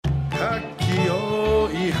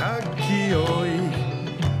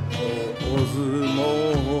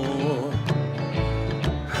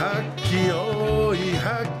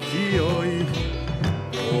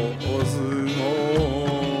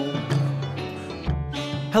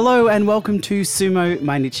Hello and welcome to Sumo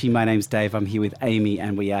Mainichi. My name's Dave. I'm here with Amy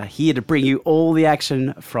and we are here to bring you all the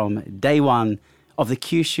action from day one of the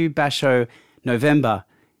Kyushu basho November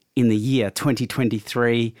in the year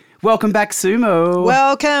 2023. Welcome back, Sumo.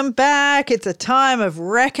 Welcome back. It's a time of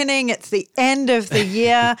reckoning. It's the end of the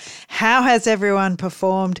year. How has everyone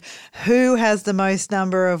performed? Who has the most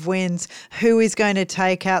number of wins? Who is going to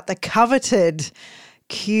take out the coveted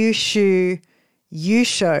Kyushu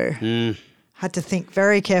Yusho? Had to think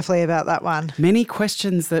very carefully about that one. Many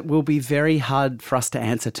questions that will be very hard for us to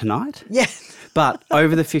answer tonight. Yes. But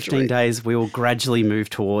over the 15 days, we will gradually move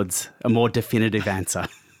towards a more definitive answer.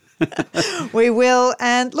 We will.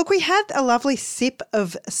 And look, we had a lovely sip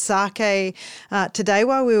of sake today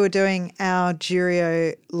while we were doing our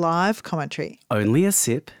Juryo live commentary. Only a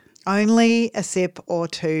sip. Only a sip or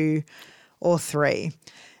two or three.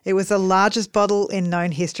 It was the largest bottle in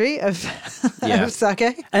known history of, of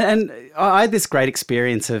sake. And I had this great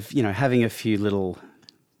experience of, having a few little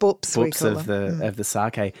Boops of the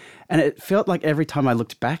sake. And it felt like every time I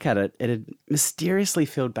looked back at it, it had mysteriously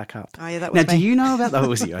filled back up. Oh, yeah, that was Now, me. do you know about that? Oh,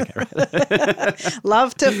 was you? Okay, right.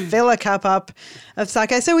 Love to fill a cup up of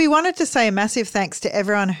sake. So we wanted to say a massive thanks to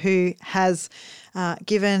everyone who has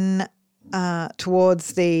given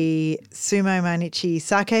towards the Sumo Mainichi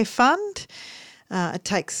Sake Fund. It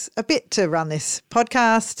takes a bit to run this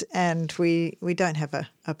podcast and we don't have a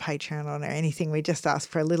Patreon on or anything. We just ask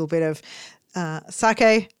for a little bit of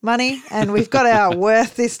sake money and we've got our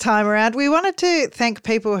worth this time around. We wanted to thank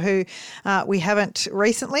people who we haven't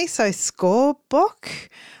recently. So Scorebook,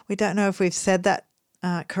 we don't know if we've said that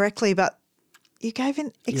correctly, but you gave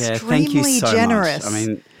an extremely so generous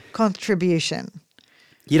much. contribution.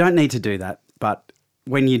 You don't need to do that, but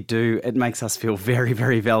when you do, it makes us feel very,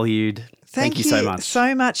 very valued. Thank you so much.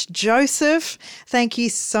 So much, Joseph. Thank you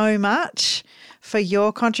so much for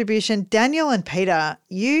your contribution. Daniel and Peter,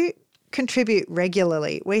 you contribute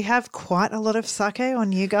regularly. We have quite a lot of sake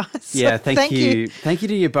on you guys. Yeah, thank you. Thank you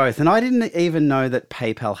to you both. And I didn't even know that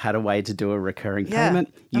PayPal had a way to do a recurring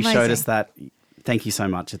payment. You amazing. showed us that. Thank you so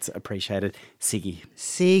much. It's appreciated. Siggy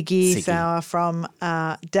Sauer from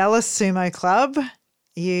Dallas Sumo Club.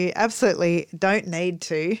 You absolutely don't need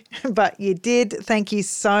to, but you did. Thank you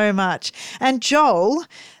so much. And Joel,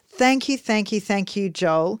 thank you,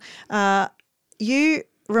 Joel. You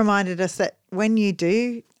reminded us that when you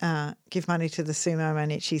do give money to the Sumo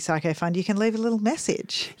Mainichi Sake Fund, you can leave a little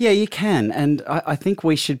message. Yeah, you can. And I think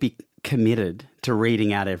we should be committed to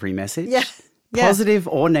reading out every message. Yeah. Positive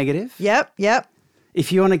or negative. Yep.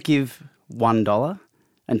 If you want to give $1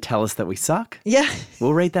 and tell us that we suck,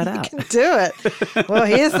 we'll read that out. You can do it. Well,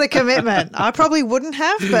 here's the commitment. I probably wouldn't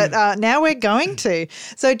have, but now we're going to.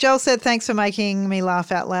 So Joel said, thanks for making me laugh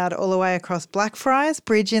out loud all the way across Blackfriars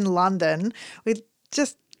Bridge in London with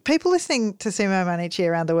just people listening to Sumo Mainichi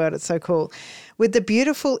around the world. It's so cool. With the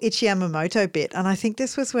beautiful Ichi Yamamoto bit. And I think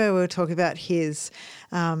this was where we were talking about his,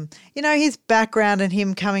 his background and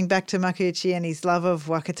him coming back to Makuuchi and his love of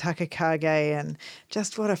Wakataka Kage and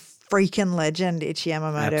just what a freaking legend Ichi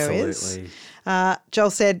Yamamoto is. Joel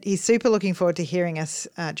said he's super looking forward to hearing us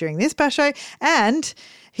during this basho. And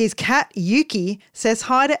his cat Yuki says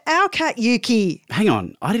hi to our cat Yuki. Hang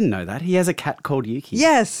on. I didn't know that. He has a cat called Yuki.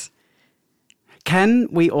 Yes. Can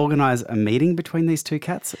we organise a meeting between these two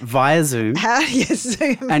cats via Zoom? How do you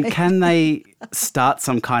Zoom? And can they start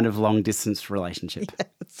some kind of long-distance relationship?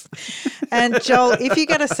 Yes. And Joel, if you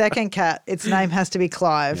get a second cat, its name has to be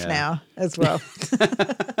Clive now as well.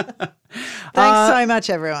 Thanks so much,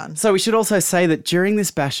 everyone. So we should also say that during this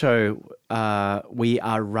basho, we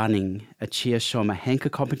are running a Chiyashoma Henka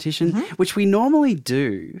competition, which we normally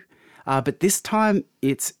do, but this time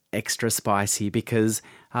it's extra spicy because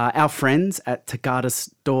our friends at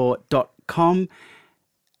tagatastore.com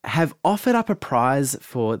have offered up a prize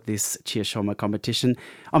for this Chiyashoma competition.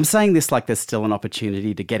 I'm saying this like there's still an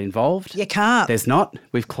opportunity to get involved. You can't. There's not.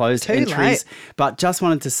 We've closed Too entries. late. But just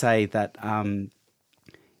wanted to say that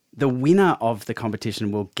the winner of the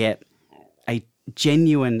competition will get a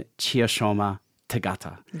genuine Chiyashoma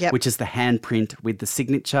Tagata, which is the handprint with the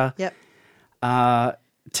signature. Yep.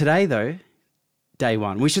 Today, though, day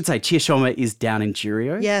one. We should say Chiyashoma is down in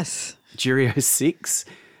Juryo. Yes. Juryo 6.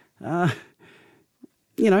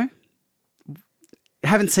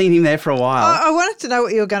 Haven't seen him there for a while. I wanted to know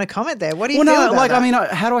what you were going to comment there. What do you feel about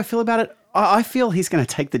that? How do I feel about it? I feel he's going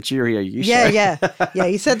to take the Juryo Yusho. Yeah,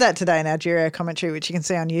 you said that today in our Juryo commentary, which you can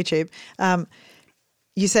see on YouTube.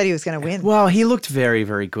 You said he was going to win. Well, he looked very,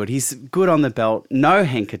 very good. He's good on the belt. No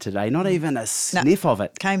henka today, not even a sniff of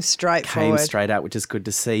it. Came straight out, which is good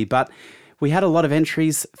to see. But we had a lot of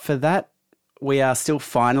entries for that. we are still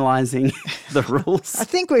finalising the rules. I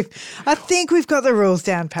think we've got the rules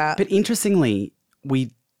down pat. But interestingly,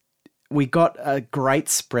 we got a great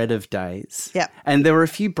spread of days. Yep. And there were a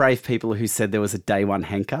few brave people who said there was a day one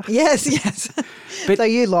henker. Yes. But so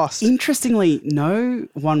you lost. Interestingly, no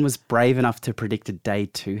one was brave enough to predict a day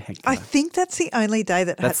two henker. I think that's the only day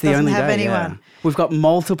that That's the doesn't only have day, anyone. yeah. We've got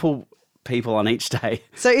multiple people on each day.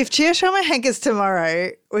 So if Chiyoshima hankers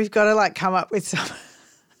tomorrow, we've got to come up with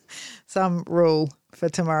some rule for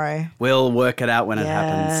tomorrow. We'll work it out when it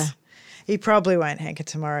happens. He probably won't hanker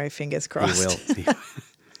tomorrow, fingers crossed. He will.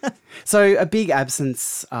 So a big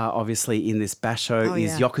absence, obviously, in this basho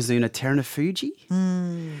is Yokozuna Terunofuji,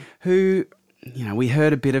 who, we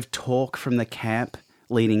heard a bit of talk from the camp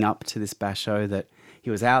leading up to this basho that he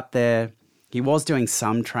was out there. He was doing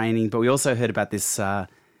some training, but we also heard about this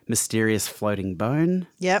mysterious floating bone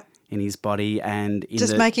in his body and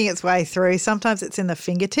making its way through. Sometimes it's in the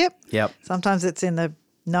fingertip. Yep. Sometimes it's in the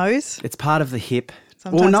nose. It's part of the hip.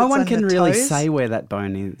 Sometimes no one on can the really toes. say where that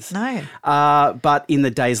bone is. No. But in the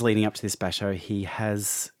days leading up to this basho, he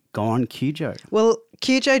has gone Kyujo. Well,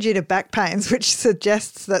 Kyujo due to back pains, which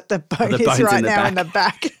suggests that the bone The is bone's right in the now in the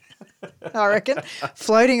back. I reckon.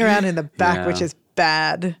 Floating around in the back, which is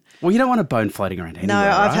bad. Well, you don't want a bone floating around anywhere, No,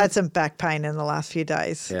 I've right? had some back pain in the last few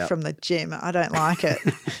days from the gym. I don't like it.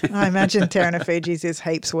 I imagine Terunofuji's is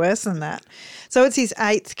heaps worse than that. So it's his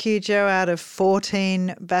 8th Kyujo out of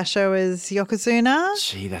 14 basho as Yokozuna.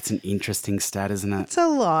 Gee, that's an interesting stat, isn't it? It's a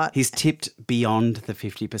lot. He's tipped beyond the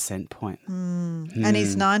 50% point. And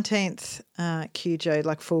his 19th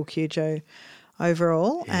Kyujo, full Kyujo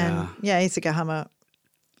overall. Yeah. And Isagahama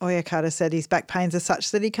Oyakata said his back pains are such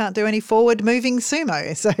that he can't do any forward-moving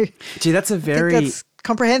sumo. So, Gee, that's a very... I think that's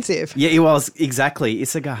comprehensive. Yeah, it was, exactly.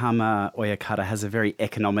 Isagahama Oyakata has a very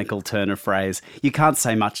economical turn of phrase. You can't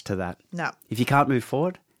say much to that. No. If you can't move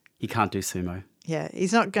forward, you can't do sumo. Yeah,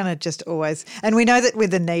 he's not going to just always... And we know that with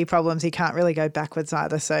the knee problems, he can't really go backwards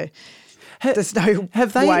either, so there's no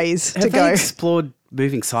ways to go. Have they explored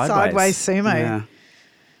moving sideways? Sideways sumo.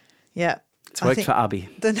 Yeah. It's worked for Abi.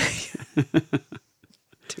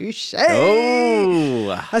 Touche.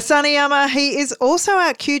 Oh. Asaniyama, he is also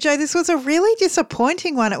out Kyujo. This was a really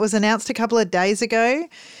disappointing one. It was announced a couple of days ago.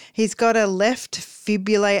 He's got a left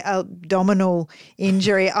fibula abdominal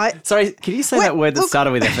injury. Sorry, can you say that word that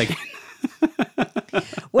started with F again?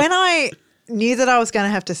 When I knew that I was going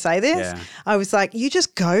to have to say this, I was like, you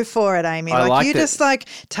just go for it, Amy. Just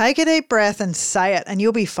take a deep breath and say it and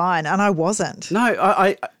you'll be fine. And I wasn't. No,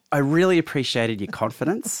 I really appreciated your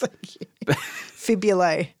confidence. Thank you.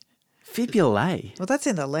 Fibulae. Fibulae? Well, that's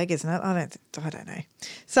in the leg, isn't it? I don't know.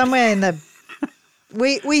 Somewhere in the...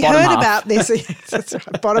 We Bottom heard half. about this. Yes, that's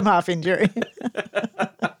right. Bottom half injury.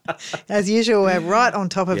 As usual, we're right on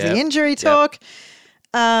top of the injury talk.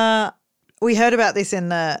 We heard about this in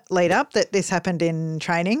the lead up, that this happened in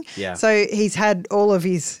training. Yeah. So he's had all of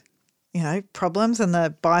his, problems, and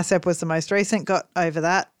the bicep was the most recent. Got over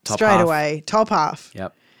that straight away. Top half.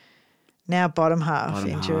 Yep. Now bottom half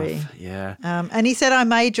injury. Yeah. And he said, I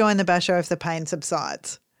may join the basho if the pain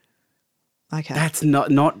subsides. Okay. That's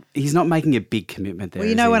not he's not making a big commitment there. Well,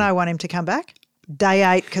 you know when I want him to come back? Day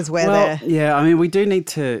 8, because we're there. Yeah, I mean, we do need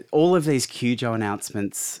to, all of these Kyujo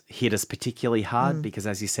announcements hit us particularly hard because,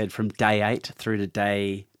 as you said, from day 8 through to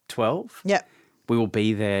day 12, we will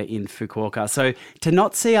be there in Fukuoka. So to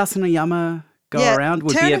not see Asaniyama go around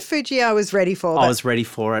would be Terunofuji I was ready for. I was ready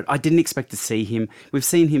for it. I didn't expect to see him. We've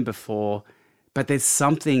seen him before, but there's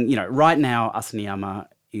something, right now Asaniyama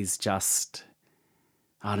is just,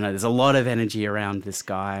 I don't know, there's a lot of energy around this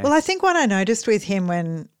guy. Well, I think what I noticed with him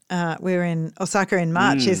when we were in Osaka in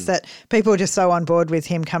March is that people were just so on board with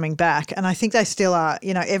him coming back. And I think they still are.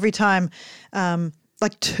 Every time,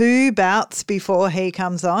 2 bouts before he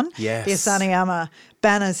comes on, the Asaniyama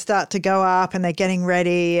banners start to go up and they're getting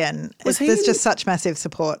ready, and there's just such massive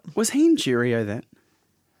support. Was he in Juryo then?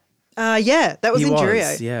 That was in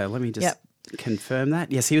Juryo. Yeah, let me just confirm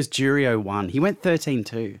that. Yes, he was Juryo 1. He went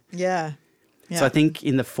 13-2. Yeah. So I think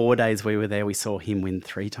in the 4 days we were there, we saw him win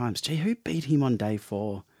 3 times. Gee, who beat him on day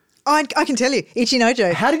 4? I can tell you,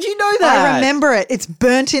 Ichinojo. How did you know that? I remember it. It's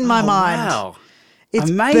burnt in my mind. Wow. It's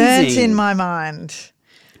amazing. Burnt in my mind.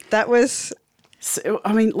 That was... So,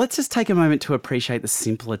 I mean, let's just take a moment to appreciate the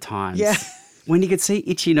simpler times. Yeah. When you could see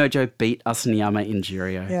Ichinojo beat Asaniyama in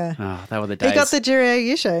Juryo. Yeah. Oh, that were the days. He got the Juryo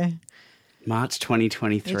Yusho. March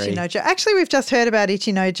 2023. Ichinojo. Actually, we've just heard about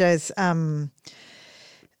Ichinojo's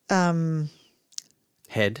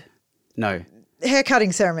head? No. hair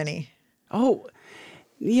cutting ceremony. Oh,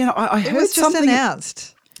 yeah, I heard It was just something.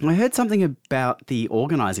 announced. I heard something about the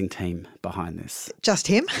organising team behind this. Just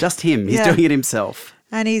him? Just him. He's Yeah. doing it himself.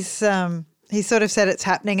 And he's he sort of said it's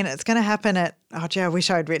happening and it's going to happen at, oh, gee, I wish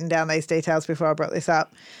I had written down these details before I brought this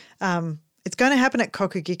up. It's going to happen at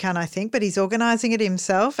Kokugikan, I think, but he's organising it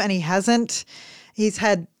himself and he's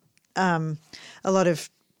had a lot of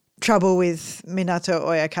trouble with Minato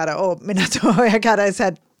Oyakata, or Minato Oyakata has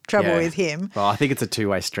had trouble with him. Well, I think it's a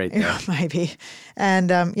two-way street there. Maybe.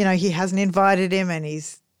 And, he hasn't invited him and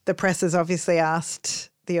the press has obviously asked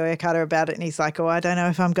the Oyakata about it and he's like, I don't know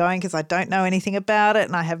if I'm going because I don't know anything about it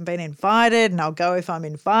and I haven't been invited and I'll go if I'm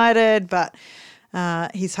invited. But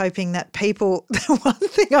he's hoping that people – the one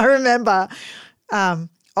thing I remember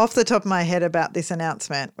off the top of my head about this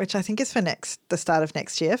announcement, which I think is for the start of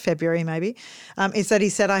next year, February maybe, is that he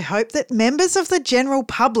said, I hope that members of the general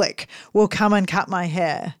public will come and cut my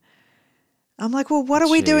hair. I'm like, well, what are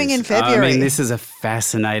we doing in February? I mean, this is a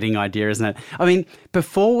fascinating idea, isn't it? I mean,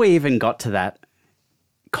 before we even got to that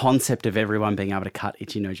concept of everyone being able to cut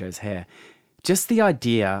Ichinojo's hair, just the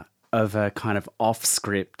idea of a kind of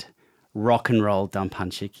off-script rock and roll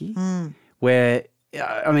Danpanchiki where,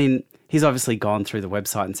 I mean, he's obviously gone through the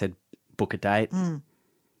website and said, book a date.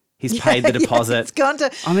 He's paid the deposit. It's gone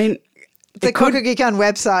to the Kokugikan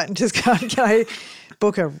website and just go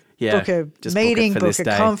book a meeting, book a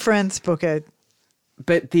conference, book a...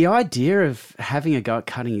 But the idea of having a go at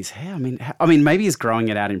cutting his hair, I mean, maybe he's growing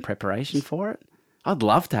it out in preparation for it. I'd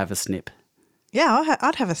love to have a snip. Yeah,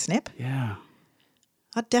 I'd have a snip. Yeah.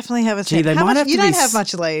 I'd definitely have a snip. You don't have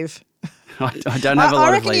much leave. I don't have a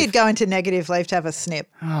lot of leave. I reckon you'd go into negative leave to have a snip.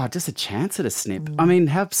 Oh, just a chance at a snip. I mean,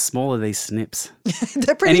 how small are these snips?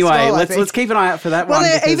 They're pretty small, Anyway, let's keep an eye out for that one.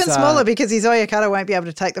 Well, they're even smaller because his Oyakata won't be able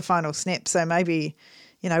to take the final snip. So maybe,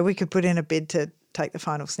 we could put in a bid to take the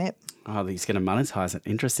final snip. Oh, he's going to monetize it.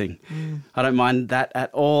 Interesting. I don't mind that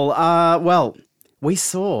at all. Well, we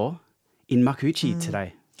saw in Makuuchi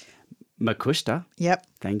today, Makushita. Yep.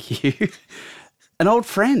 Thank you. An old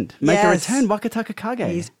friend make a return, Wakataka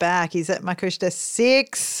Kage. He's back. He's at Makushita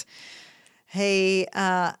 6. He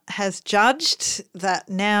has judged that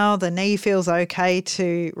now the knee feels okay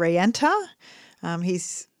to re-enter.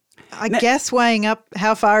 He's, I guess, weighing up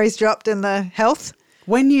how far he's dropped in the health.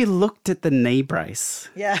 When you looked at the knee brace,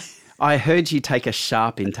 I heard you take a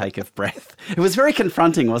sharp intake of breath. It was very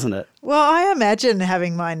confronting, wasn't it? Well, I imagine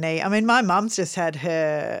having my knee. I mean, my mum's just had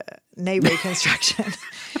her knee reconstruction.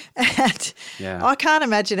 And I can't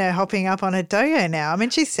imagine her hopping up on a doyo now. I mean,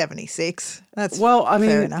 she's 76. That's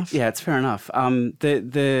fair enough. Yeah, it's fair enough.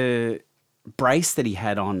 The brace that he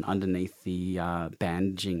had on underneath the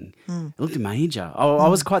bandaging, it looked major. I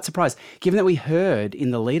was quite surprised, given that we heard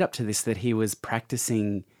in the lead up to this that he was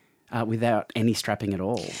practicing without any strapping at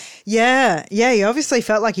all. Yeah, he obviously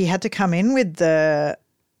felt like he had to come in with the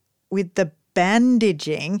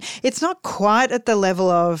bandaging. It's not quite at the level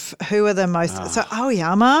of who are the most. So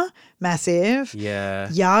Aoyama, massive. Yeah.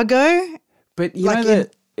 Yago. But you know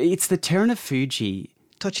that it's the Terunofuji.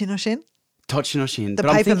 Tochinoshin. The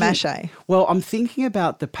paper mache. Well, I'm thinking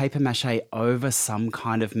about the paper mache over some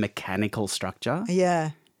kind of mechanical structure. Yeah.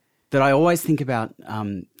 That I always think about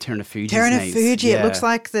Terunofuji's knees. It looks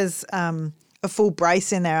like there's a full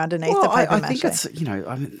brace in there underneath the paper mache. I think it's,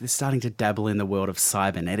 they're starting to dabble in the world of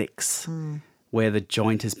cybernetics where the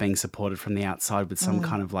joint is being supported from the outside with some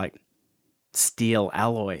kind of like steel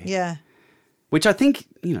alloy. Yeah. Which I think,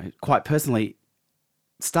 quite personally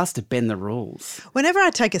starts to bend the rules. Whenever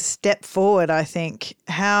I take a step forward, I think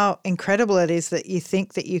how incredible it is that you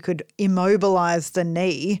think that you could immobilize the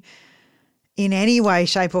knee in any way,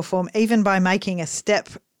 shape or form, even by making a step.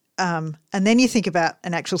 And then you think about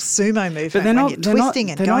an actual sumo movement but they're not, when you're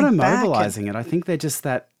twisting and going back. They're not immobilizing it. I think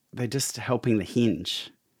they're just helping the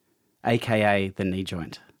hinge, aka the knee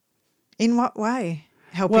joint. In what way?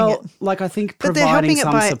 Helping it? Like I think but they're providing helping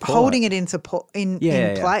it by support. Holding it in support in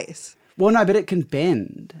place. Well, no, but it can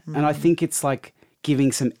bend, and I think it's like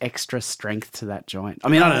giving some extra strength to that joint. I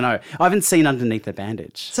mean, I don't know. I haven't seen underneath the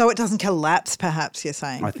bandage. So it doesn't collapse, perhaps, you're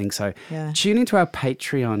saying? I think so. Yeah. Tune into our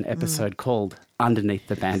Patreon episode called Underneath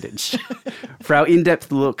the Bandage for our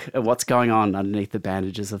in-depth look at what's going on underneath the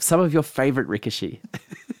bandages of some of your favourite Rikishi.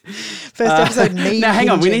 First episode, knee Now, hang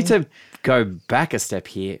on. We need hinging. to go back a step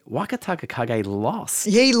here. Wakataka Kage lost.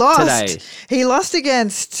 He lost today. He lost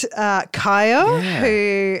against Kaio,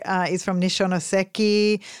 who is from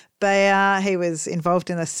Nishonoseki Bayer. He was involved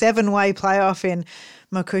in a 7-way playoff in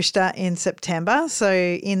Makushita in September, so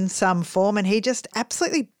in some form, and he just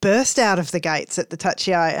absolutely burst out of the gates at the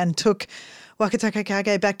Tachiai and took Wakataka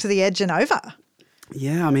Kage back to the edge and over.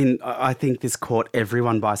 Yeah, I mean, I think this caught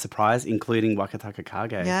everyone by surprise, including Wakataka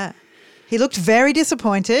Kage. Yeah. He looked very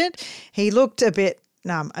disappointed. He looked a bit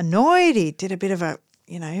annoyed. He did a bit of a,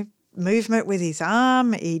 movement with his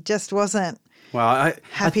arm. He just wasn't Well,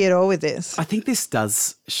 happy at all with this. I think this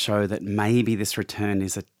does show that maybe this return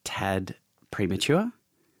is a tad premature.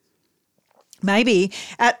 Maybe.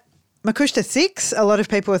 At Makushita 6, a lot of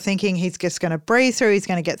people are thinking he's just going to breeze through. He's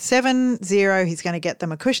going to get 7-0. He's going to get the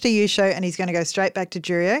Makushita Yusho and he's going to go straight back to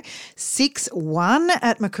Juryo. 6-1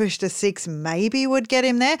 at Makushita 6 maybe would get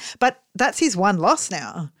him there, but that's his one loss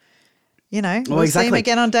now. You know, we'll see him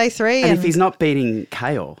again on day 3. And if he's not beating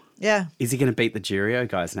Kale, yeah, is he going to beat the Juryo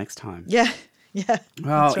guys next time? Yeah.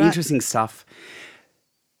 Well, interesting stuff.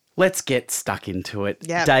 Let's get stuck into it.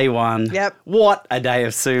 Yep. Day 1. Yep. What a day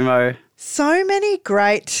of sumo. So many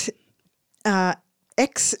great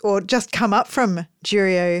or just come up from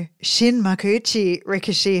Juryo Shin Makuuchi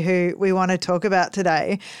Rikishi who we want to talk about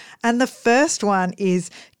today. And the first one is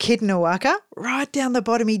Kid Nawaka, right down the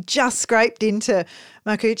bottom. He just scraped into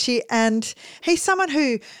Makuuchi and he's someone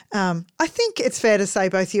who I think it's fair to say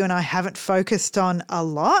both you and I haven't focused on a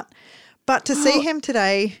lot, but to see him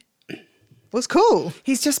today was cool.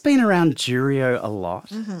 He's just been around Juryo a lot.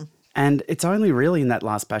 Mm-hmm. And it's only really in that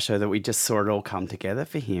last basho that we just saw it all come together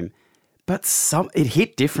for him. But it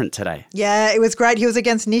hit different today. Yeah, it was great. He was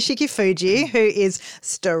against Nishiki Fuji, who is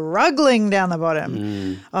struggling down the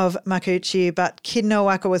bottom of Makuuchi. But Kid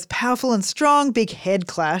Nawaka was powerful and strong. Big head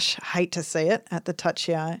clash. Hate to see it at the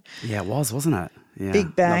Tachiai. Yeah, it was, wasn't it? Yeah,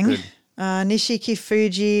 big bang. Nishiki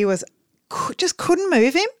Fuji just couldn't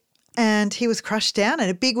move him. And he was crushed down, and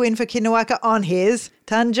a big win for Kid Nawaka on his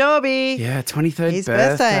Tanjobi. Yeah, 23rd his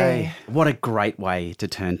birthday. What a great way to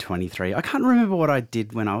turn 23. I can't remember what I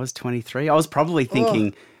did when I was 23. I was probably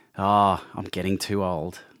thinking, I'm getting too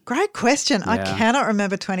old. Great question. Yeah. I cannot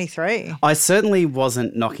remember 23. I certainly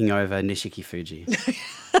wasn't knocking over Nishiki Fuji.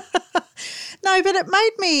 No, but it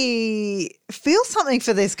made me feel something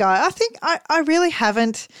for this guy. I think I really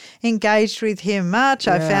haven't engaged with him much.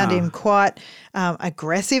 Yeah. I found him quite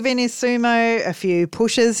aggressive in his sumo, a few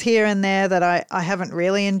pushes here and there that I haven't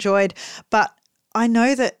really enjoyed. But I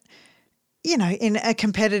know that, you know, in a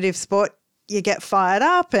competitive sport, you get fired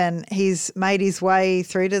up and he's made his way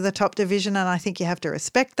through to the top division and I think you have to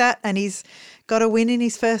respect that and he's got a win in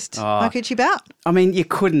his first Makuuchi bout. I mean, you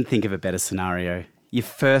couldn't think of a better scenario. Your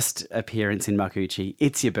first appearance in Makuuchi,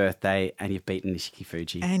 it's your birthday, and you've beaten Nishiki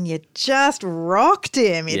Fuji. And you just rocked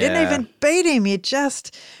him. You didn't even beat him. You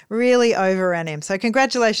just really overran him. So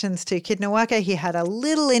congratulations to Kid Nawaka. He had a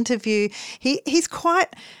little interview. He's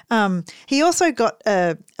quite he also got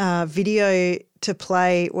a video to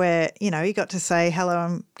play where, you know, he got to say, hello,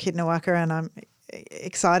 I'm Kid Nawaka and I'm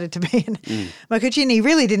excited to be in Makuuchi. And he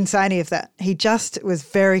really didn't say any of that. He just was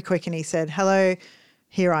very quick and he said, hello,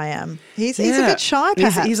 here I am. He's a bit shy,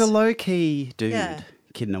 perhaps. He's a low-key dude,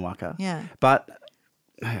 Kid Nawaka. Yeah. But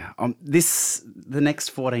the next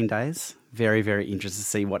 14 days, very, very interested to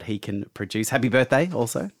see what he can produce. Happy birthday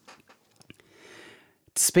also.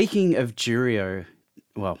 Speaking of Juryo,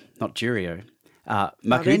 well, not Juryo,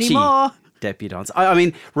 Makuuchi debutants. I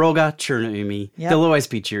mean, Roga, Churuna-umi, there'll always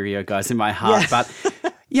be Juryo guys in my heart. Yeah. But,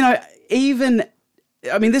 you know,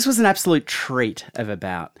 this was an absolute treat of a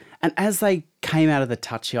bout. And as they came out of the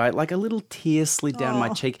Tachiai, like a little tear slid down my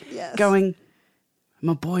cheek, going,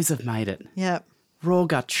 my boys have made it. Yeah.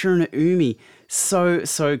 Roga, Churuna-umi,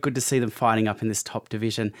 so good to see them fighting up in this top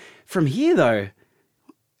division. From here, though,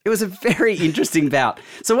 it was a very interesting bout.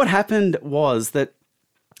 So what happened was that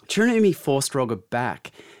Churuna-umi forced Roga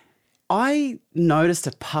back. I noticed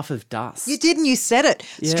a puff of dust. You didn't. You said it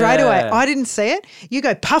straight away. I didn't see it. You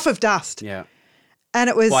go puff of dust. Yeah. And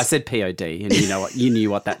it was... Well, I said POD, and you knew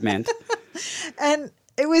what that meant. And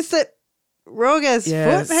it was that Roga's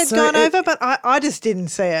foot had gone over, but I just didn't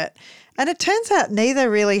see it. And it turns out neither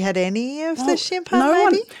really had any of the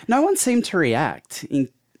shimpan, No one seemed to react. In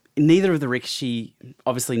neither of the rikishi,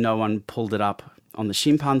 obviously no one pulled it up on the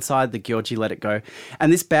shimpan side. The gyoji let it go.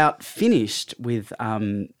 And this bout finished with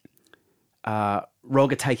Roga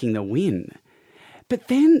taking the win. But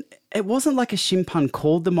then it wasn't like a shimpan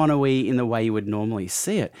called the mono-e in the way you would normally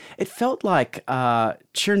see it. It felt like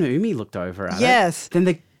Churuna-umi looked over at it. Yes. Then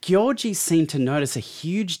the gyoji seemed to notice a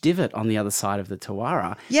huge divot on the other side of the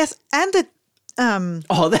tawara. Yes, and the...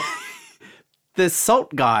 the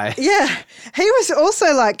salt guy. Yeah. He was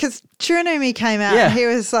also like, because Churuna-umi came out and he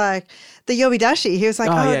was like, the yobidashi, he was like,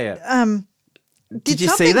 did you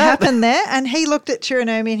something see that? happen there? And he looked at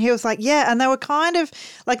Churuna-umi and he was like, yeah. And they were kind of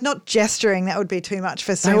like not gesturing, that would be too much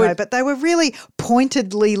for sumo, but they were really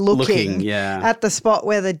pointedly looking at the spot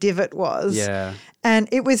where the divot was. Yeah. And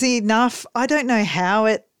it was enough. I don't know how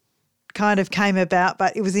it kind of came about,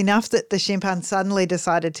 but it was enough that the Shimpan suddenly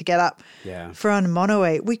decided to get up for an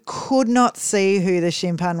mono-e. We could not see who the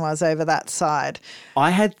Shimpan was over that side.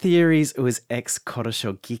 I had theories it was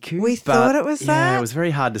ex-Korosho Giku. We thought it was that. Yeah, it was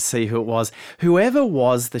very hard to see who it was. Whoever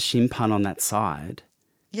was the Shimpan on that side...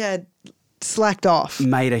 Yeah, slacked off.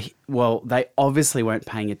 They obviously weren't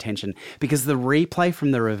paying attention because the replay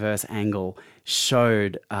from the reverse angle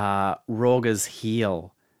showed Rorga's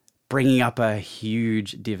heel bringing up a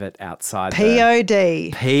huge divot outside.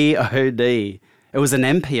 POD. POD. It was an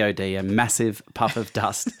MPOD, a massive puff of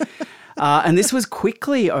dust. And this was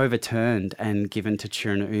quickly overturned and given to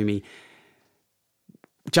Chirinoumi.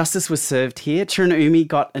 Justice was served here. Chirinoumi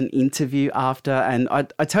got an interview after, and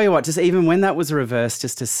I tell you what, just even when that was reversed,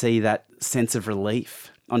 just to see that sense of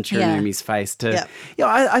relief on Chirinoumi's face.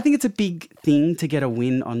 I think it's a big thing to get a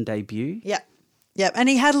win on debut. Yeah. Yep, and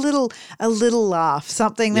he had a little laugh,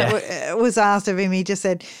 something that was asked of him. He just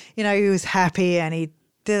said, he was happy and he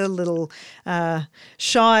did a little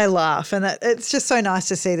shy laugh, and that it's just so nice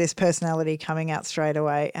to see this personality coming out straight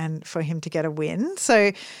away and for him to get a win.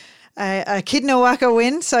 So a Kidnawaka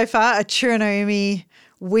win so far, a Chirinoumi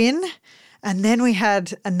win, and then we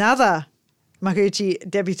had another Makuuchi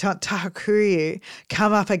debutant Tahakuryu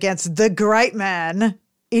come up against the great man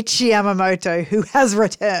Ichi Yamamoto, who has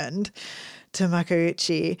returned to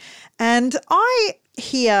Makuuchi. And I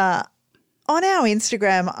hear on our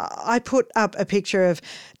Instagram, I put up a picture of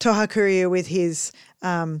Tohakuryu with his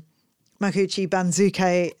Makuuchi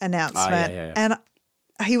Banzuke announcement. And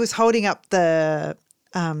he was holding up the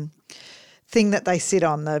thing that they sit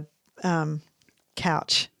on, the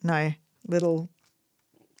couch. No, little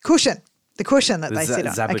cushion. The cushion that they sit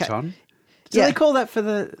on. Zabuton? Okay. Do they call that for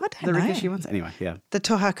the Rikishi know. ones? Anyway, yeah. The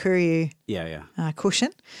Tohakuryu cushion.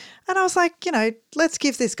 And I was like, let's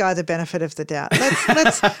give this guy the benefit of the doubt.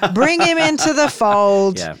 Let's bring him into the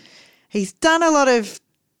fold. Yeah. He's done a lot of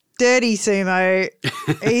dirty sumo.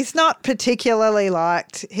 He's not particularly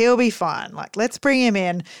liked. He'll be fine. Let's bring him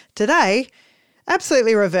in. Today,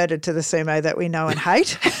 absolutely reverted to the sumo that we know and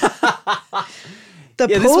hate.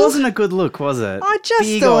 This wasn't a good look, was it? I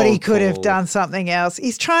just thought he could have done something else.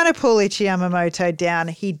 He's trying to pull Ichi Yamamoto down.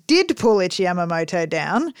 He did pull Ichi Yamamoto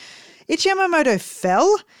down. Ichi Yamamoto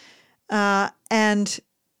fell, and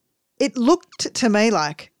it looked to me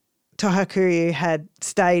like Tohakuryu had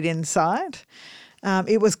stayed inside.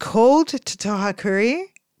 It was called to Tohakuryu,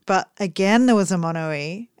 but again there was a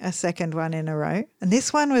mono-e, a second one in a row, and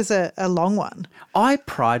this one was a long one. I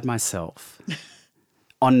pride myself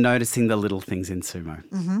on noticing the little things in sumo.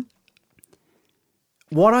 Mm-hmm.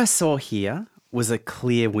 What I saw here was a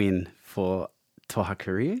clear win for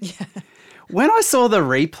Tohakuryu. Yeah. When I saw the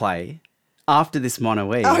replay after this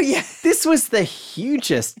mono-e, this was the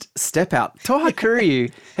hugest step out.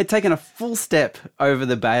 Tohakuryu had taken a full step over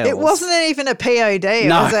the bales. It wasn't even a POD.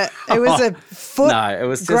 It was a foot it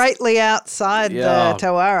was just, greatly outside the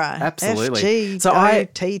Tawara. Absolutely.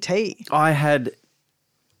 FGOTT. I had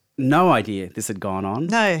no idea this had gone on.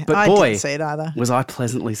 No, but I boy, didn't see it either. Was I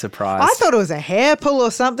pleasantly surprised. I thought it was a hair pull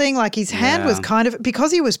or something. Like his hand was kind of,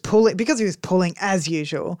 because he was pulling as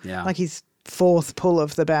usual, like his fourth pull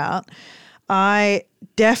of the bout. I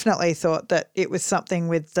definitely thought that it was something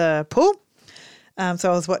with the pull.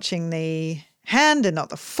 So I was watching the hand and not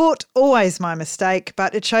the foot, always my mistake,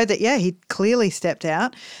 but it showed that, he clearly stepped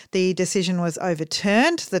out. The decision was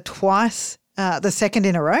overturned the second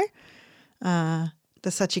in a row. The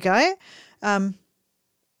Sachigai.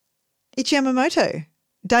 Ichi Yamamoto,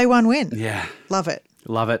 day one win. Yeah. Love it.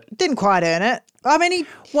 Love it. Didn't quite earn it. I mean,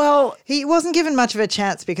 he wasn't given much of a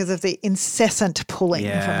chance because of the incessant pulling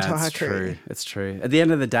from Tohakuryu. It's true. At the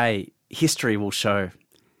end of the day, history will show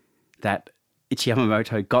that Ichi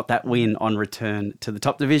Yamamoto got that win on return to the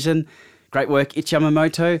top division. Great work, Ichi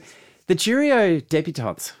Yamamoto. The Juryo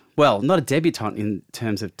debutantes, well, not a debutant in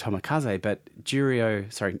terms of Tomokaze, but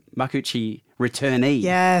Makuuchi returnee.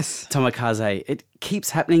 Yes. Tomokaze. It keeps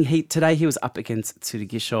happening. Today he was up against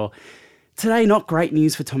Tsurugisho. Today, not great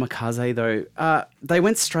news for Tomokaze, though. They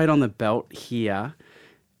went straight on the belt here,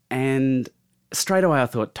 and straight away I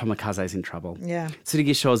thought Tomokaze's in trouble. Yeah.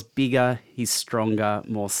 Tsurugisho's bigger, he's stronger,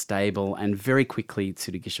 more stable, and very quickly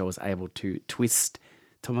Tsurugisho was able to twist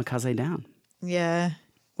Tomokaze down. Yeah.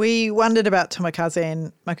 We wondered about Tomokaze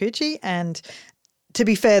and Makuuchi, and to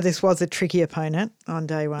be fair, this was a tricky opponent on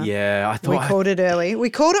day one. Yeah, I thought... We called it early. We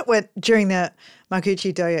called it during the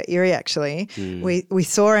Makuuchi Doya Iri, actually. We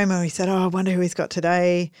saw him and we said, I wonder who he's got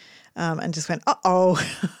today, and just went, uh-oh.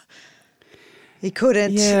 He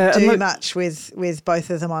couldn't do much with both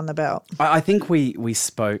of them on the belt. I think we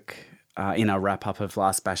spoke in our wrap-up of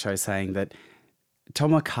last Basho saying that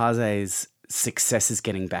Tomokaze's success is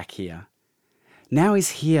getting back here. Now he's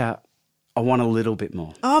here. I want a little bit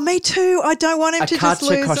more. Oh, me too. I don't want him to just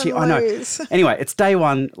lose Koshi, and I lose. know. Anyway, it's day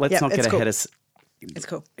one. Let's not get cool. ahead of. It's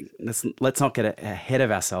cool. Let's not get ahead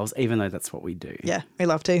of ourselves, even though that's what we do. Yeah, we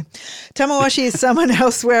love to. Tamawashi is someone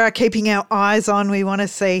else we're keeping our eyes on. We want to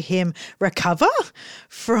see him recover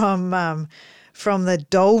from the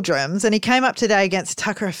doldrums. And he came up today against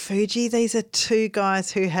Takara Fuji. These are two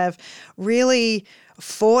guys who have really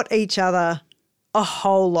fought each other a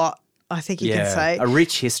whole lot, I think you can say. A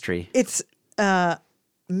rich history. It's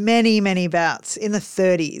many, many bouts in the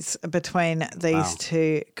 30s between these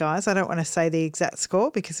two guys. I don't want to say the exact score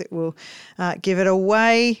because it will give it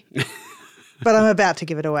away, but I'm about to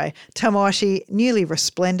give it away. Tamawashi, newly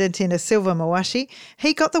resplendent in a silver mawashi,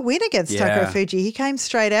 he got the win against Takara Fuji. He came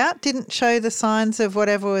straight out, didn't show the signs of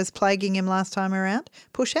whatever was plaguing him last time around.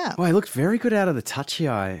 Push out. Well, he looked very good out of the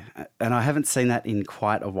tachi-ai, and I haven't seen that in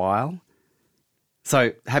quite a while.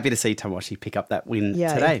 So happy to see Tamawashi pick up that win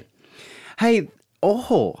today. Hey,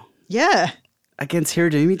 Oho. Yeah. Against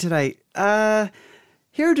Hirodumi today.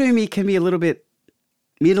 Hirodumi can be a little bit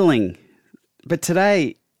middling, but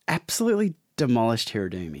today absolutely demolished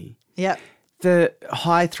Hirodumi. Yep. The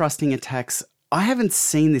high thrusting attacks, I haven't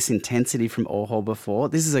seen this intensity from Oho before.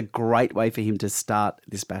 This is a great way for him to start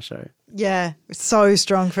this basho. Yeah, so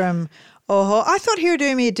strong from Oho. I thought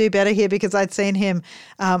Hirodumi would do better here because I'd seen him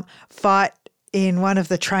fight in one of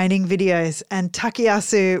the training videos, and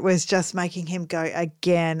Takeyasu was just making him go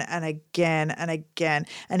again and again and again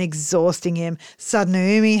and exhausting him.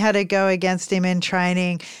 Sadnumi had to go against him in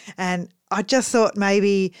training, and I just thought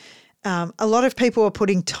maybe a lot of people were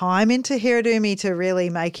putting time into Hirodumi to really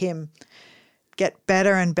make him get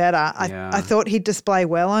better and better. I thought he'd display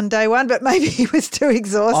well on day one, but maybe he was too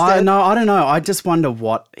exhausted. I don't know. I just wonder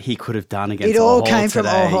what he could have done against Oho. It all came from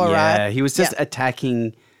today. Oho, right? Yeah, he was just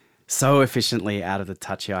attacking so efficiently out of the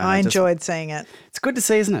tachi-ai. I enjoyed seeing it. It's good to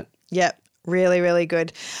see, isn't it? Yep, really, really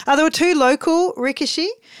good. There were two local rikishi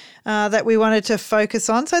that we wanted to focus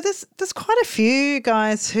on. So there's quite a few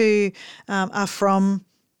guys who are from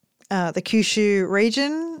the Kyushu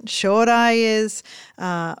region. Shodai is,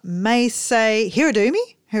 Meisei,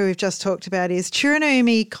 Hirodumi, who we've just talked about, is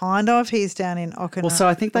Tsurunomi, kind of. He's down in Okinawa. Well, so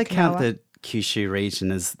I think they count the Kyushu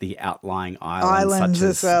region as the outlying islands such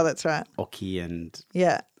as well, that's right. Oki and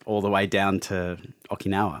yeah, all the way down to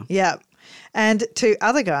Okinawa. Yeah. And two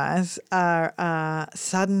other guys are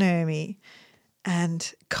Sadnumi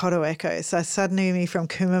and Kotoeko. So Sadnumi from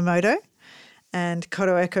Kumamoto and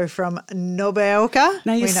Kotoeko from Nobeoka.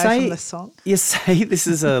 Now we know from the song. You say this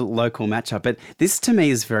is a local matchup, but this to me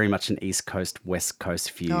is very much an East Coast, West Coast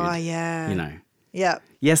feud. Oh, yeah. You know. Yeah.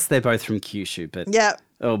 Yes, they're both from Kyushu, but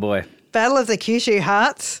oh boy. Battle of the Kyushu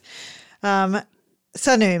Hearts.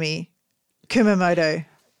 Sadnumi, Kumamoto,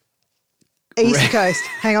 East Coast.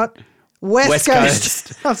 Hang on. West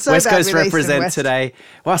Coast. I'm so West bad Coast with represent East today.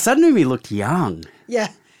 Wow, Sadnumi looked young. Yeah.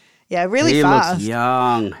 Yeah, really he fast. He looked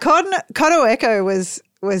young. Kotoeko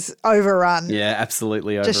was overrun. Yeah,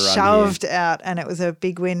 absolutely overrun. Just shoved out, and it was a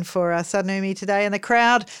big win for Sadnumi today. And the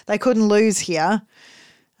crowd, they couldn't lose here.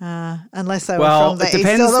 Unless they were from the east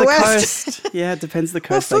or the west. Coast. Yeah, it depends the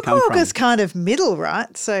coast well, they come from. Fukuoka's kind of middle,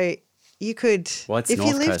 right? So you could, it's if North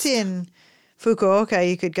you lived Coast. in Fukuoka,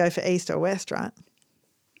 you could go for east or west, right?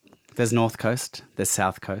 There's North Coast. There's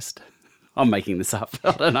South Coast. I'm making this up.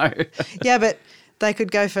 I don't know. Yeah, but they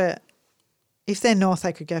could go for, if they're north,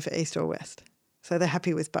 they could go for east or west. So they're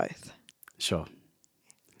happy with both. Sure.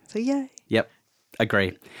 So yay. Yep.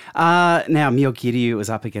 Agree. Now, Myogiryu was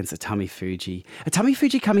up against Atami Fuji. Atami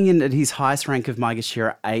Fuji coming in at his highest rank of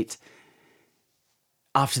Maegashira 8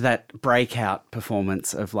 after that breakout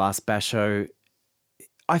performance of last basho.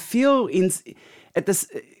 I feel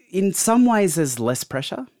in some ways there's less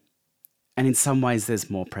pressure and in some ways there's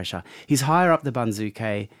more pressure. He's higher up the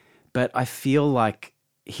Banzuke, but I feel like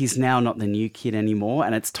he's now not the new kid anymore,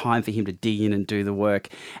 and it's time for him to dig in and do the work.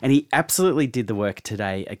 And he absolutely did the work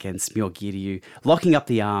today against Myogiryu, locking up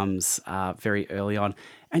the arms very early on,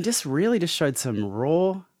 and just showed some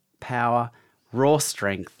raw power, raw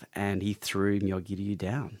strength, and he threw Myogiryu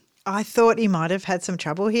down. I thought he might have had some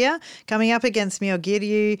trouble here coming up against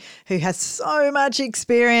Myogiryu, who has so much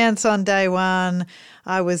experience on day one.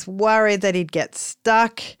 I was worried that he'd get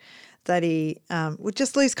stuck, that he would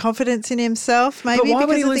just lose confidence in himself, maybe. But why because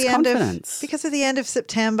would he of lose the end confidence? because of the end of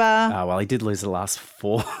September. Oh, well, he did lose the last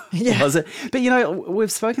 4, Yeah. was it? But,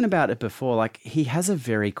 we've spoken about it before. Like, he has a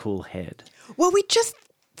very cool head. Well, we just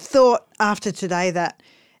thought after today that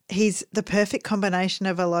he's the perfect combination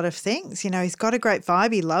of a lot of things. He's got a great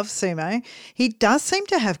vibe. He loves sumo. He does seem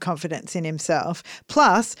to have confidence in himself.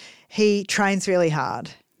 Plus, he trains really hard.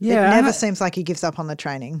 Yeah, It never seems like he gives up on the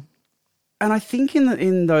training. And I think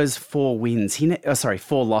in those 4 wins,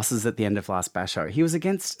 4 losses at the end of last basho, he was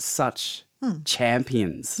against such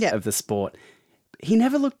champions of the sport. He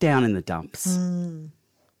never looked down in the dumps.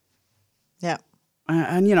 Yeah.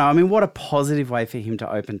 And, you know, I mean, what a positive way for him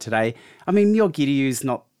to open today. I mean, Myogiryu's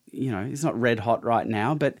not, you know, he's not red hot right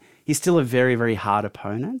now, but he's still a very, very hard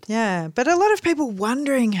opponent. Yeah, but a lot of people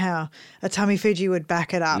wondering how Atami Fuji would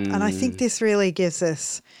back it up. And I think this really gives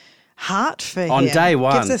us heart for him. On day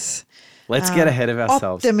one. Gives us Let's get ahead of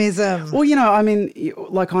ourselves. optimism. Well, you know, I mean,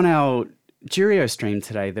 like on our Jurio stream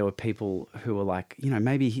today, there were people who were like, you know,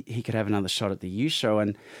 maybe he could have another shot at the Yusho.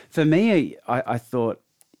 And for me, I thought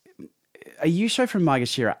a Yusho from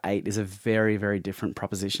Maegashira 8 is a very, very different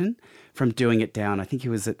proposition from doing it down. I think he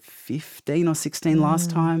was at 15 or 16 last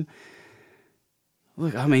time.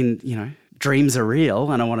 Look, I mean, you know, dreams are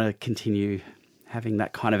real and I want to continue having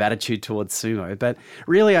that kind of attitude towards sumo. But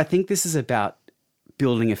really, I think this is about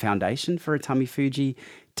building a foundation for Atami Fuji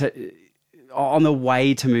on the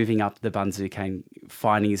way to moving up the Banzuke and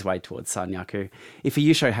finding his way towards Sanyaku. If a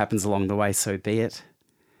Yusho happens along the way, so be it.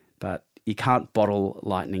 But you can't bottle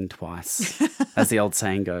lightning twice, as the old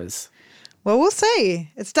saying goes. Well, we'll see.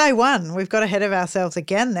 It's day one. We've got ahead of ourselves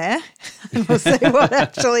again there. And we'll see what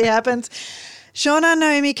actually happens. Shonan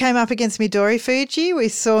Naomi came up against Midori Fuji. We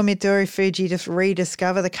saw Midori Fuji just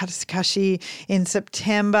rediscover the Katsukashi in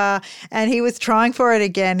September, and he was trying for it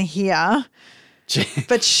again here.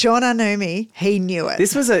 But Shonan Naomi, he knew it.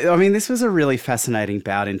 This was a really fascinating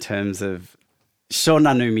bout in terms of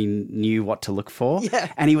Shonan Naomi knew what to look for,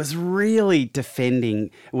 and he was really defending.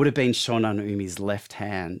 It would have been Shonan Naomi's left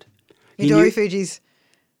hand. Midori Fuji's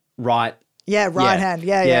right. Yeah, right hand.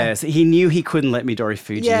 Yeah. So he knew he couldn't let Midori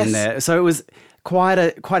Fuji in there. So it was quite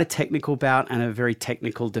a technical bout and a very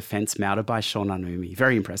technical defense mounted by Shonan Naomi.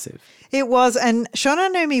 Very impressive. It was. And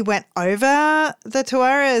Shonan Naomi went over the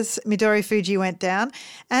Tawara as Midori Fuji went down.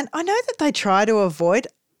 And I know that they try to avoid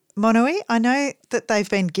Monoi. I know that they've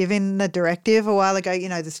been given the directive a while ago, you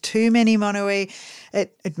know, there's too many Monoi.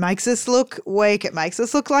 It makes us look weak. It makes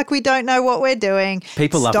us look like we don't know what we're doing.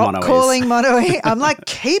 People love Stop Monois. calling Monoi. I'm like,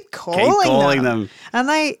 keep calling them. And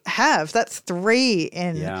they have. That's 3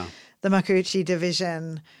 in the Makuuchi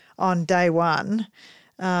division on day one.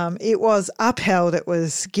 It was upheld. It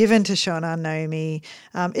was given to Shonan Naomi.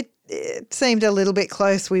 It seemed a little bit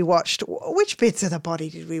close. We watched, which bits of the body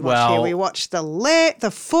did we watch here? We watched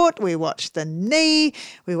the foot, we watched the knee,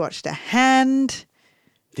 we watched a hand.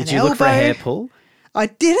 Did you look for a hair pull? I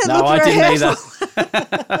didn't look for a hair pull.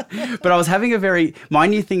 Either. But I was having my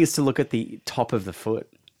new thing is to look at the top of the foot.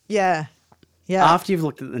 Yeah. After you've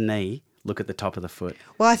looked at the knee, look at the top of the foot.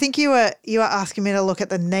 Well, I think you were asking me to look at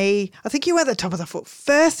the knee. I think you went at the top of the foot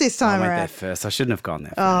first this time around. I went there first. I shouldn't have gone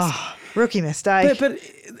there first. Oh, rookie mistake. But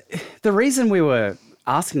the reason we were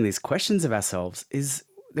asking these questions of ourselves is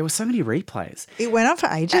there were so many replays. It went on for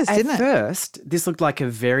ages, didn't it? At first, this looked like a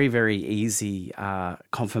very, very easy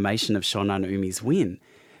confirmation of Shonan Naomi's win.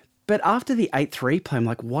 But after the 8th replay, I'm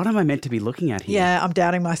like, what am I meant to be looking at here? Yeah, I'm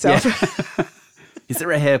doubting myself. Yeah. Is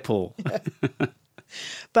there a hair pull? Yeah.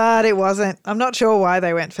 But it wasn't. I'm not sure why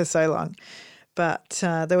they went for so long. But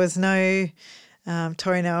there was no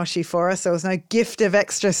Tori Naoshi for us. There was no gift of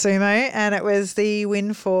extra sumo, and it was the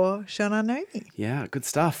win for Shonan Naomi. Yeah, good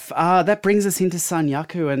stuff. That brings us into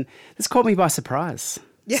Sanyaku, and this caught me by surprise.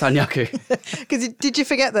 Yeah. Sanyaku. Because did you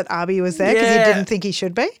forget that Abi was there because you didn't think he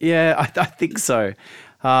should be? Yeah, I think so.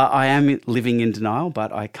 I am living in denial,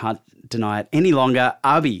 but I can't deny it any longer.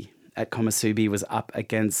 Abi at Komusubi was up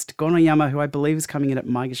against Gonoyama, who I believe is coming in at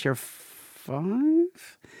Maegashira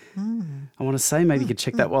 5. I want to say, maybe you could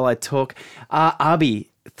check that while I talk.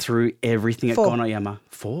 Abi threw everything at 4. Gonoyama.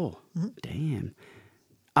 4. Damn.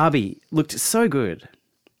 Abi looked so good.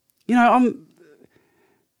 You know,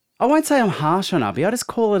 I won't say I'm harsh on Abi. I just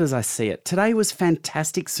call it as I see it. Today was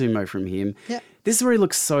fantastic sumo from him. Yeah. This is where he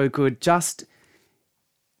looks so good. Just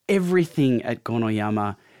everything at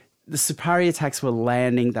Gonoyama. The Supari attacks were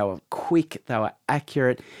landing. They were quick. They were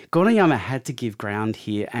accurate. Gonoyama had to give ground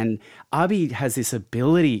here. And Abi has this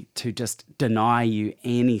ability to just deny you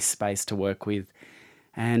any space to work with.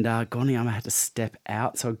 And Gonoyama had to step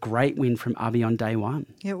out. So a great win from Abi on day one.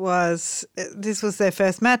 It was. This was their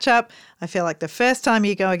first matchup. I feel like the first time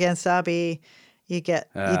you go against Abi, you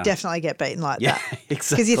definitely get beaten like that. Yeah, exactly.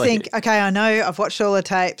 Because you think, okay, I know, I've watched all the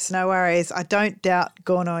tapes, no worries. I don't doubt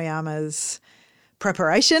Gonoyama's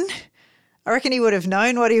preparation. I reckon he would have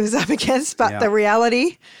known what he was up against, but the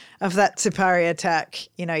reality of that Supari attack,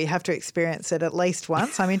 you know, you have to experience it at least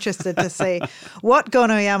once. I'm interested to see what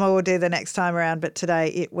Gonoyama will do the next time around, but today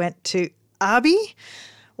it went to Abi.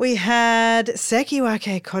 We had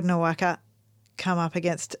Sekiwake Kodonowaka come up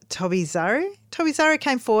against Tobizaru. Tobizaru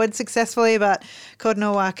came forward successfully, but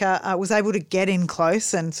Kodonowaka was able to get in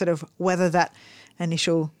close and sort of weather that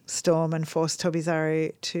initial storm and force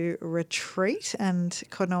Tobizaru to retreat, and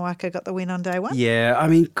Kodonowaka got the win on day one. Yeah, I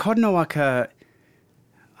mean, Kodonowaka,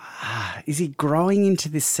 is he growing into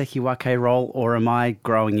this Sekiwake role, or am I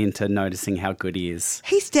growing into noticing how good he is?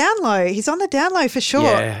 He's down low. He's on the down low for sure.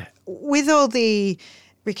 Yeah. With all the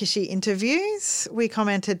Rikishi interviews, we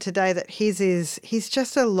commented today that he's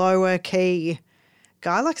just a lower key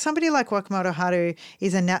guy. Like somebody like Wakamoto Haru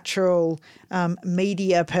is a natural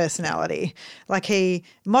media personality. Like he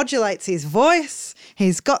modulates his voice,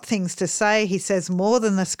 he's got things to say, he says more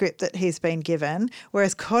than the script that he's been given,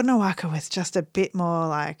 whereas Kodonowaka was just a bit more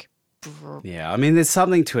like... Yeah, I mean, there's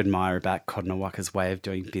something to admire about Kodonowaka's way of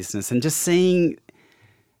doing business, and just seeing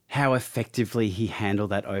how effectively he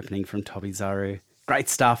handled that opening from Tobizaru. Great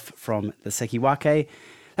stuff from the Sekiwake.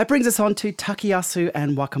 That brings us on to Takayasu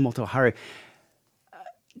and Wakamoto Haru.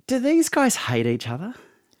 Do these guys hate each other?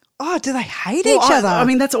 Oh, do they hate each other? I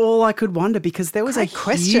mean, that's all I could wonder, because there was Great a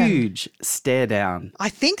question. huge stare down. I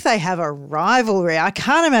think they have a rivalry. I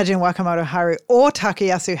can't imagine Wakamoto Haru or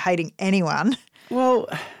Takayasu hating anyone. Well,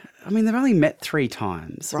 I mean, they've only met 3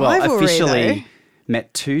 times. Rivalry, officially though.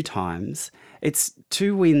 met 2 times. It's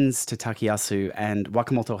 2 wins to Takayasu, and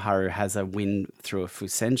Wakamoto Haru has a win through a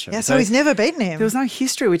Fusensho. Yeah, so he's never beaten him. There was no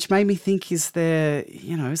history, which made me think, is there,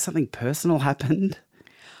 something personal happened?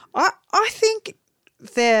 I think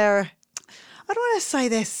I don't want to say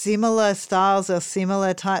they're similar styles or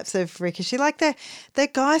similar types of Rikishi. Like they're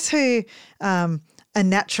guys who are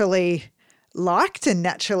naturally liked and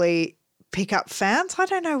naturally pick up fans. I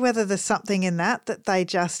don't know whether there's something in that they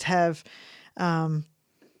just have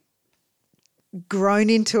grown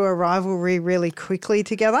into a rivalry really quickly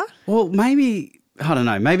together. Well, maybe, I don't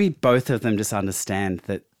know, maybe both of them just understand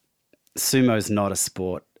that sumo's not a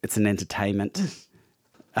sport, it's an entertainment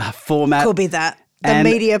format. Could be that. The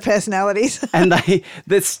media personalities. And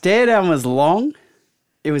the stare down was long,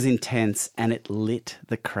 it was intense, and it lit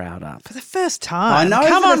the crowd up. For the first time. I know,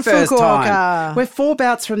 Come for on, the first Fukuoka. time. We're 4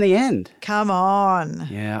 bouts from the end. Come on.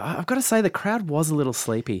 Yeah, I've got to say the crowd was a little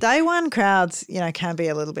sleepy. Day 1 crowds, can be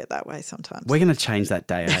a little bit that way sometimes. We're going to change that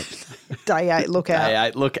day 8. Day 8, look out. Day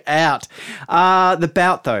 8, look out. The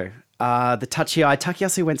bout, though, the touchy eye,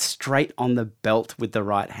 Takayasu went straight on the belt with the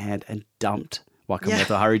right hand and dumped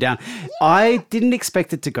Wakamoto Haru down. I didn't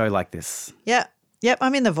expect it to go like this. Yep,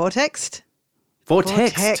 I'm in the vortex.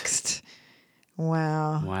 Vortex.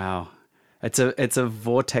 Wow. Wow. It's a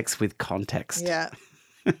vortex with context. Yeah.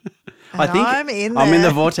 I think I'm in there. I'm in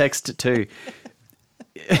the vortex too.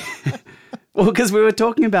 Well, because we were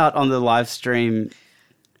talking about on the live stream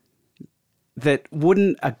that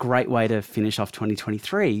wouldn't a great way to finish off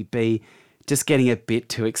 2023 be just getting a bit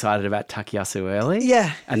too excited about Takayasu early.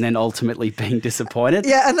 Yeah. And then ultimately being disappointed.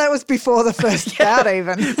 Yeah, and that was before the first bout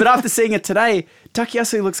even. But after seeing it today,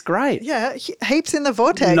 Takayasu looks great. Yeah, heaps in the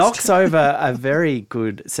vortex. Knocks over a very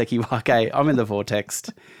good Sekiwake. I'm in the vortex.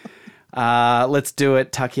 Let's do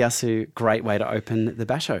it. Takayasu, great way to open the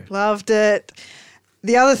basho. Loved it.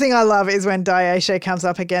 The other thing I love is when Daisho comes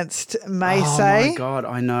up against Meisei. Oh my God,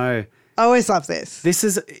 I know. I always love this. This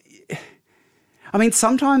is... I mean,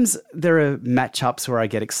 sometimes there are matchups where I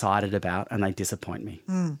get excited about and they disappoint me.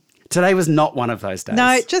 Today was not one of those days. No,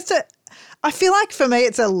 I feel like for me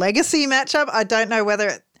it's a legacy matchup. I don't know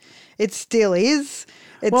whether it still is.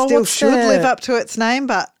 It still should live up to its name,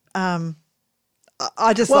 but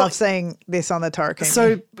I just love seeing this on the Torakumi.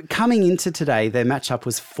 So coming into today, their matchup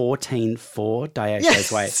was 14-4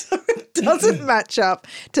 Daisho's way. So it doesn't match up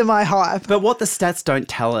to my hype. But what the stats don't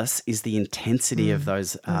tell us is the intensity of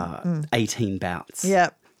those 18 bouts. Yeah.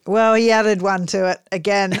 Well, he added one to it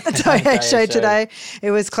again, Daisho today. It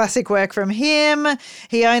was classic work from him.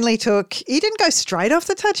 He didn't go straight off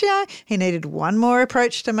the touchy eye. He needed one more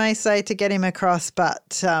approach to Meisei to get him across,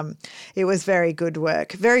 but it was very good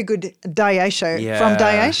work. Very good Daisho from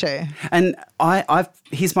Daisho. And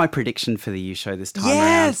here's my prediction for the Yusho this time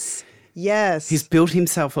around. Yes. He's built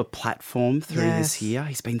himself a platform through this year.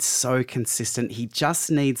 He's been so consistent. He just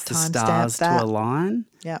needs the stars to align.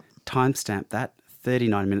 Yep. Timestamp that.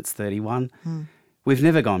 39 minutes 31. We've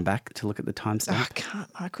never gone back to look at the timestamp.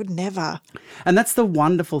 I could never. And that's the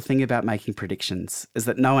wonderful thing about making predictions, is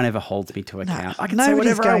that no one ever holds me to account. I can say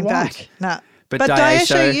Nobody's whatever I going want. back. No. But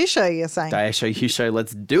Daisho, Yusho, you're saying. Daisho, Yusho,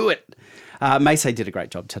 let's do it. Meisei did a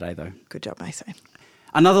great job today, though. Good job, Meisei.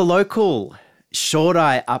 Another local,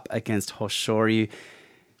 Shodai up against Hoshoryu.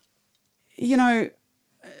 You know,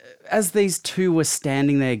 as these two were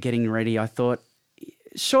standing there getting ready, I thought,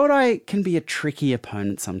 Shodai can be a tricky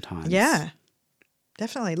opponent sometimes. Yeah,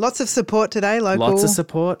 definitely. Lots of support today, local. Lots of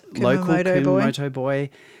support, local Kumamoto boy.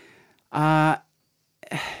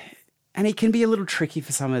 And he can be a little tricky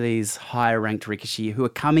for some of these higher-ranked Rikishi who are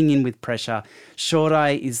coming in with pressure.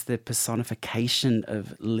 Shodai is the personification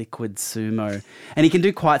of liquid sumo, and he can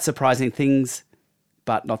do quite surprising things,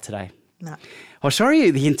 but not today. No. I'll show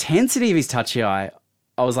you the intensity of his tachi-ai.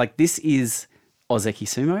 I was like, this is Ozeki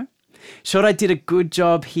sumo. Shodai did a good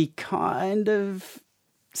job. He kind of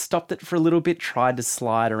stopped it for a little bit, tried to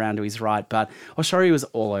slide around to his right, but Oshori was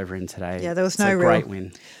all over him today. Yeah, there was no real great real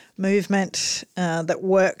win. Movement that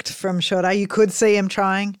worked from Shodai. You could see him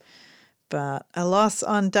trying, but a loss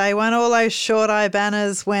on day one. All those Shodai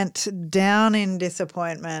banners went down in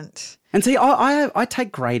disappointment. And see, I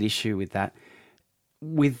take great issue with that,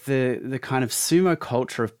 with the kind of sumo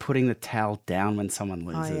culture of putting the towel down when someone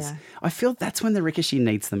loses. yeah. I feel that's when the Rikishi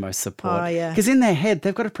needs the most support. Oh, yeah. Because in their head,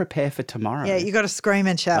 they've got to prepare for tomorrow. Yeah, you got to scream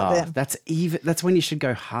and shout then. That's when you should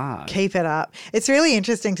go hard. Keep it up. It's really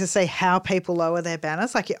interesting to see how people lower their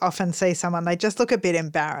banners. Like you often see someone, they just look a bit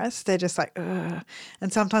embarrassed. They're just like, ugh.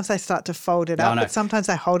 And sometimes they start to fold it up, no. but sometimes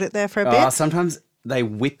they hold it there for a bit. Sometimes they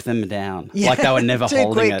whip them down like they were never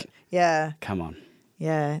holding quick. it. Yeah. Come on.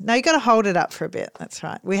 Yeah. No, you got to hold it up for a bit. That's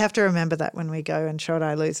right. We have to remember that when we go and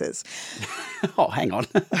Shodai loses. Oh, hang on.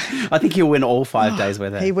 I think he'll win all 5 days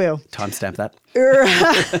worth. He will. Timestamp that.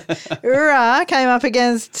 Ura came up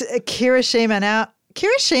against Kirishima. Now,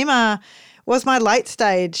 Kirishima was my late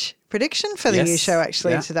stage prediction for the Yes. U show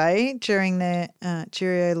actually today during the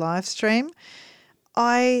Juryo live stream.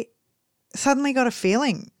 I suddenly got a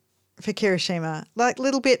feeling for Kirishima, like a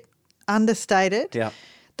little bit understated. Yeah.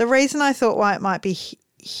 The reason I thought why it might be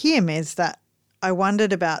him is that I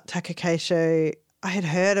wondered about Takakeisho. I had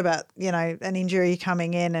heard about, an injury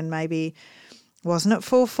coming in and maybe wasn't at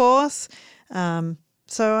full force. So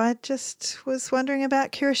I just was wondering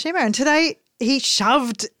about Kirishima. And today he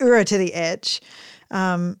shoved Ura to the edge.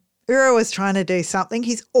 Ura was trying to do something.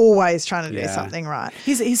 He's always trying to do something right.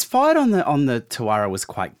 His fight on the Tawara was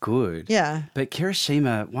quite good. Yeah. But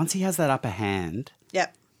Kirishima, once he has that upper hand.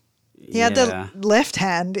 Yep. He had the left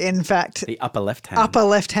hand, in fact. The upper left hand. Upper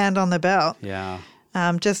left hand on the belt. Yeah.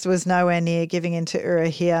 Just was nowhere near giving in to Ura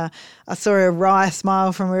here. I saw a wry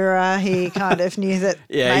smile from Ura. He kind of knew that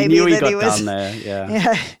maybe he knew that he got done there.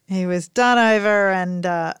 Yeah, he was done over, and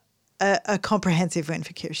a comprehensive win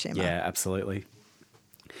for Kirishima. Yeah, absolutely.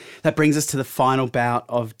 That brings us to the final bout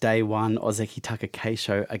of day one, Ozeki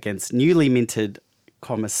Takakeisho against newly minted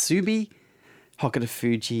Komasubi, Hokuto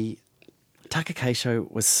Fuji.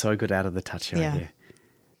 Takakeisho was so good out of the tachi here.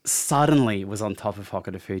 Suddenly was on top of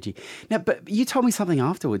Hokuto Fuji. Now, but you told me something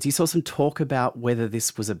afterwards. You saw some talk about whether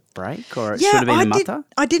this was a break or it should have been a mata.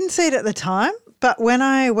 I didn't see it at the time, but when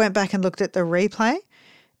I went back and looked at the replay,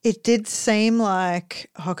 it did seem like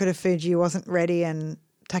Hokuto Fuji wasn't ready and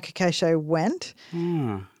Takakeisho went.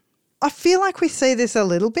 I feel like we see this a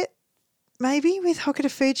little bit maybe with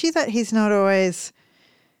Hokuto Fuji, that he's not always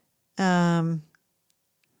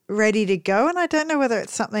ready to go, and I don't know whether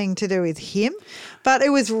it's something to do with him, but it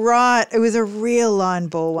was right. It was a real line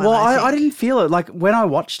ball one. Well, I didn't feel it. Like when I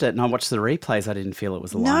watched it and I watched the replays, I didn't feel it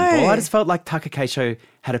was a line ball. I just felt like Takakeisho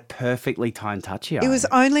had a perfectly timed tachi-ai. It was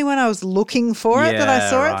only when I was looking for it that I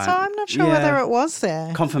saw it, so I'm not sure whether it was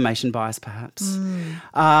there. Confirmation bias, perhaps.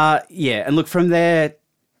 And look, from there,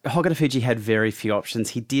 Hokuto Fuji had very few options.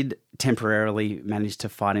 He did temporarily manage to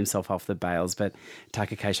fight himself off the bales, but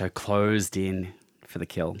Takakeisho closed in for the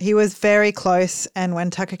kill. He was very close, and when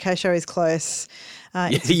Takakeisho is close,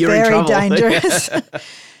 it's You're very in trouble. dangerous.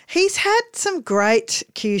 He's had some great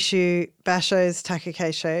Kyushu bashos,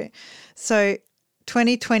 Takakeisho. So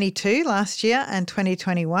 2022 last year and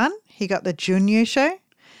 2021, he got the Jun Yusho,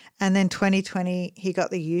 and then 2020 he got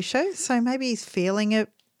the Yusho. So maybe he's feeling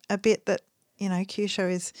a bit that, Kyushu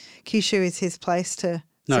is his place to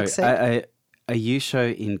succeed. A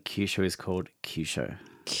Yusho in Kyushu is called Kyushu.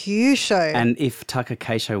 Kyushu. And if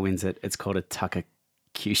Takakeisho wins it, it's called a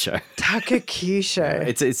Takakyusho.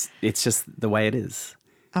 Takakyusho. It's just the way it is.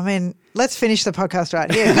 I mean, let's finish the podcast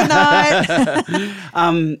right here. Good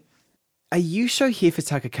night. A Yusho here for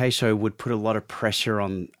Takakeisho would put a lot of pressure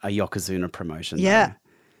on a Yokozuna promotion. Yeah. Though.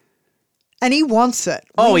 And he wants it.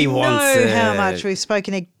 He wants it. We know how much we've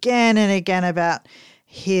spoken again and again about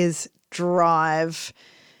his drive.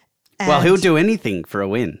 Well, he'll do anything for a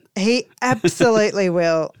win. He absolutely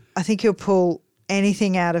will. I think he'll pull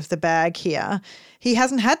anything out of the bag here. He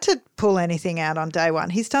hasn't had to pull anything out on day one.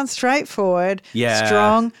 He's done straightforward,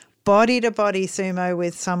 strong, body-to-body sumo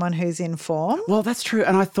with someone who's in form. Well, that's true.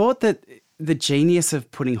 And I thought that the genius of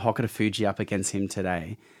putting Hokuto Fuji up against him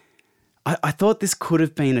today, I thought this could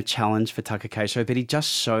have been a challenge for Takakeisho, but he just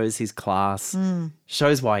shows his class,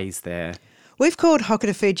 shows why he's there. We've called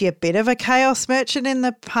Hokuto Fuji a bit of a chaos merchant in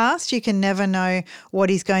the past. You can never know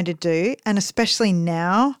what he's going to do, and especially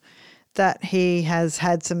now that he has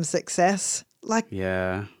had some success.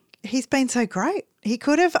 He's been so great. He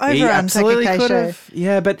could have overrun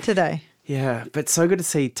Takakeisho today. Yeah, but so good to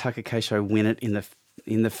see Takakeisho win it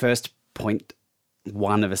in the first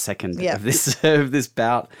 0.1 of a second of this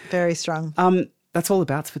bout. Very strong. That's all the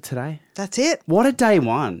bouts for today. That's it. What a day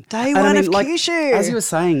one. Day one of Kyushu. As you were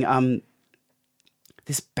saying,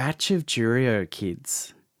 this batch of Juryo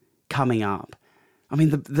kids coming up. I mean,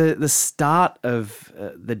 the start of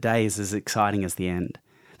the day is as exciting as the end.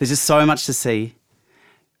 There's just so much to see.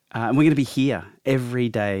 And we're going to be here every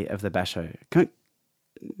day of the basho.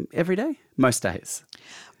 Every day? Most days.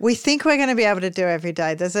 We think we're going to be able to do every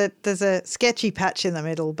day. There's a sketchy patch in the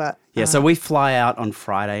middle, but... Yeah, so we fly out on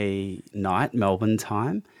Friday night, Melbourne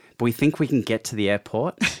time, but we think we can get to the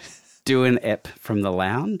airport, do an ep from the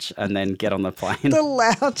lounge, and then get on the plane. The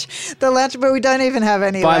lounge, but we don't even have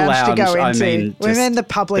any lounge to go into. We're in the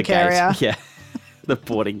public area. Yeah, the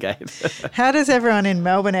boarding gate. How does everyone in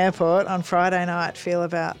Melbourne Airport on Friday night feel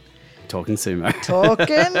about... Talking Sumo.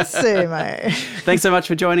 Talking Sumo. Thanks so much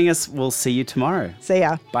for joining us. We'll see you tomorrow. See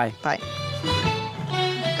ya. Bye. Bye.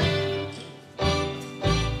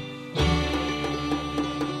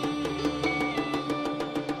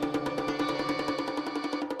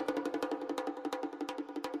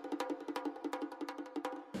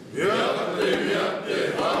 Yeah.